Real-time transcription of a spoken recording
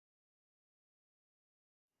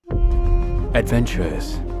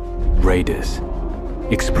Adventurers, raiders,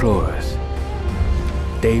 explorers.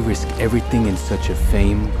 They risk everything in search of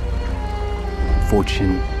fame,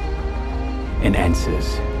 fortune, and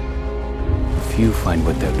answers. Few find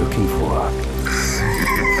what they're looking for.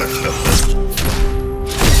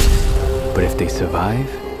 But if they survive,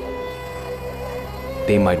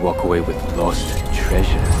 they might walk away with lost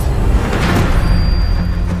treasures.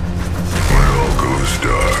 When it all goes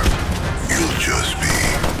dark, you'll just be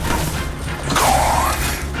gone.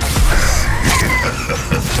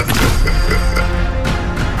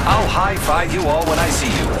 I'll high-five you all when I see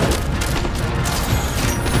you.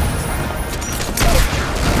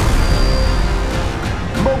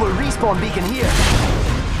 Mobile respawn beacon here.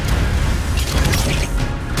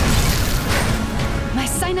 My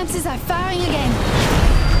synapses are firing again.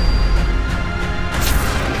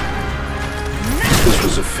 This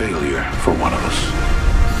was a failure for one of us.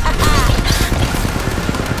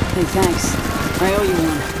 Hey, thanks. I owe you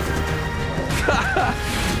one.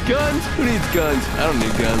 Guns? Who needs guns? I don't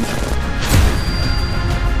need guns.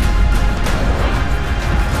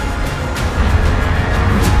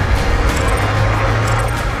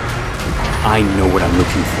 I know what I'm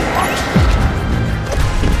looking for.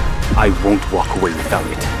 I won't walk away without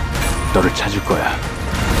it. 너를 찾을 거야.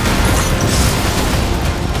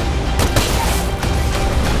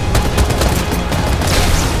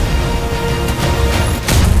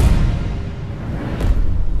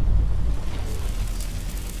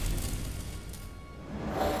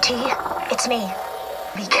 T, it's me.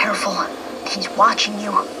 Be careful. He's watching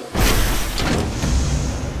you.